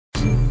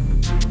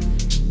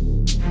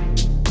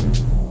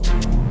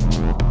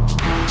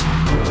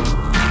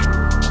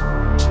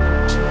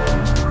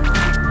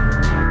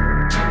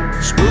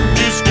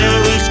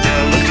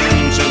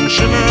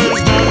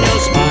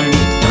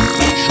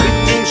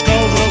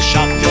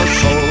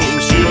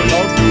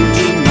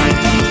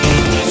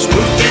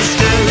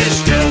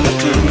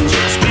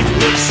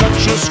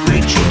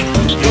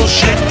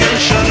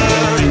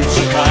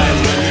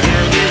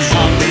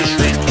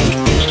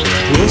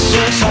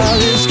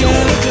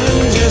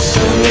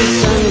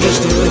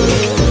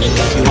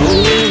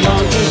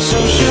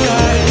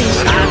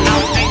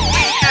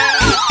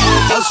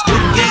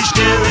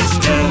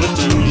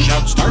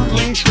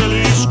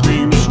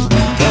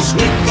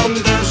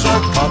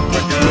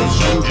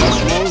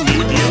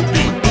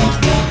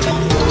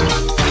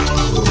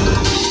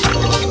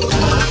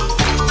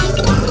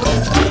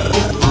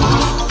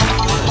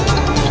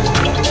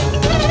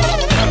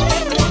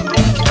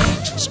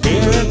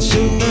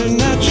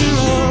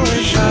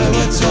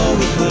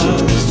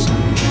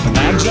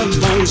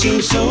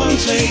seems so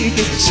unsafe.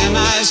 It's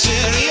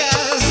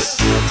semi-serious.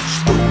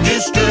 Spooky,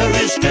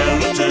 scary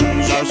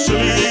skeletons are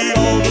silly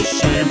all the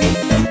same.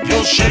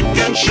 You'll shake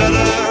and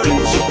shudder in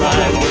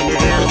surprise when you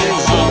hear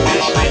these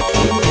zombies shriek.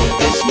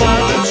 They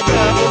smile and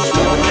scrabble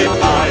slowly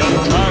by and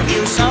drive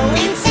you so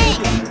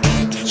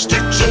insane.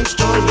 Sticks and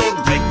stones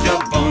will break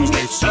your bones,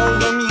 they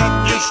seldom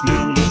let you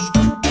snooze.